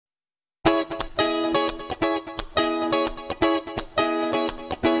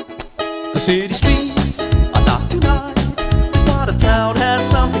city streets are dark tonight. This part of town has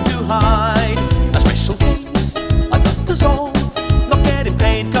something to hide. A special case I've got to solve. Not getting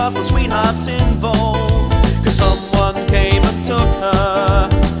paid cause my sweetheart's involved. Cause someone came and took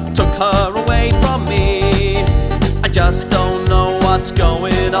her away from me. I just don't know what's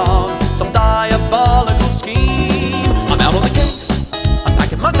going on. Some diabolical scheme. I'm out on the case, I'm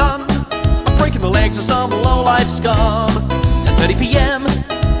packing my gun. I'm breaking the legs of some low-life scum. 10:30 p.m.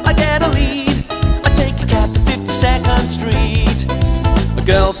 I get a lead. I take a cab to 52nd Street. A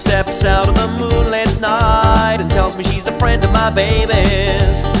girl steps out of the moonlit night and tells me she's a friend of my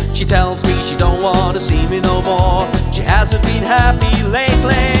baby's. She tells me she don't want to see me no more. She hasn't been happy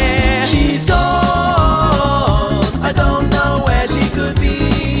lately. She's gone, I don't know where she could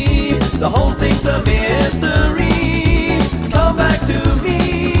be. The whole thing's a mystery. Come back to me.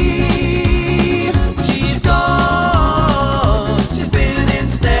 She's gone, she's been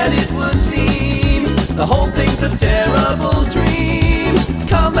instead it would seem. The whole thing's a terrible dream.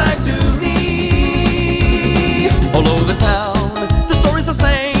 Come back to me. All over town, the story's the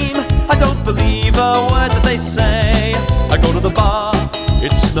same. I don't believe a word that they say. I go to the bar,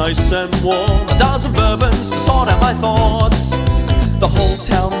 it's nice and warm. A dozen bourbons to sort out my thoughts. The whole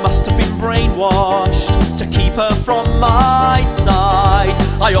town must have been brainwashed to keep her from my side.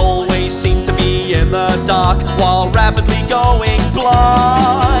 I always seem to be in the dark while rapidly going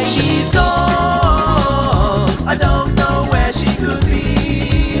blind. She's gone, I don't know where she could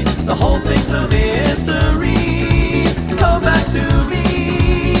be. The whole thing's a mystery. Come back to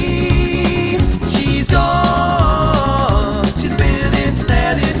me. She's gone, she's been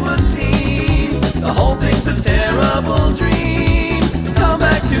instead it would seem. The whole thing's a terrible dream. Come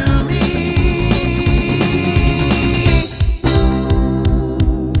back to me.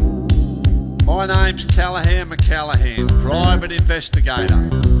 My name's Callaghan, McCallaghan, private investigator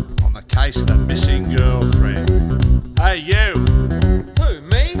on the case of the missing girlfriend. Hey you! Who,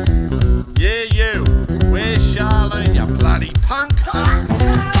 me? Yeah you! Where's Charlene, you bloody punk?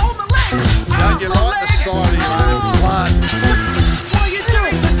 Oh, my legs! Don't you like the sight of your own blood? Why are you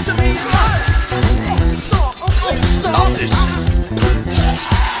doing this to me? Stop! Stop this!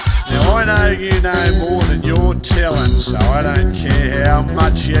 Now I know you know more than you're telling, so I don't care how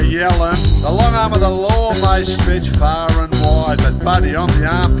much you're yelling. The long arm of the law may stretch far and wide, but buddy, I'm the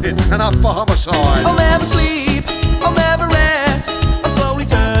armpit and up for homicide. I'll never sleep, I'll never rest. I'm slowly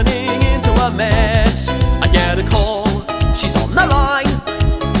turning into a mess. I get a call, she's on the line.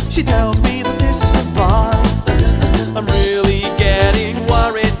 She tells me that this is goodbye. I'm really getting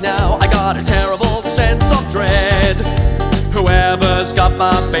worried now. I got a terrible sense of dread. Whoever's got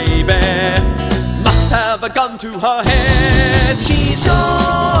my baby must have a gun to her head. She's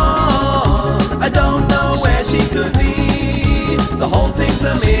gone, I don't know where she could be. The whole thing's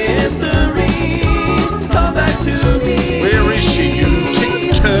a mystery. Come back to me. Where is she, you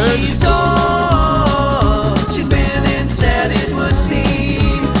tick turd? She's gone, she's been instead it would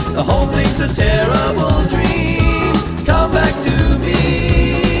seem. The whole thing's a terrible dream. Come back to me.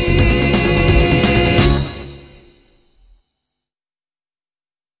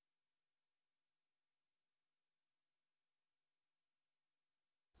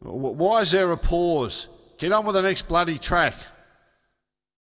 Why is there a pause? Get on with the next bloody track.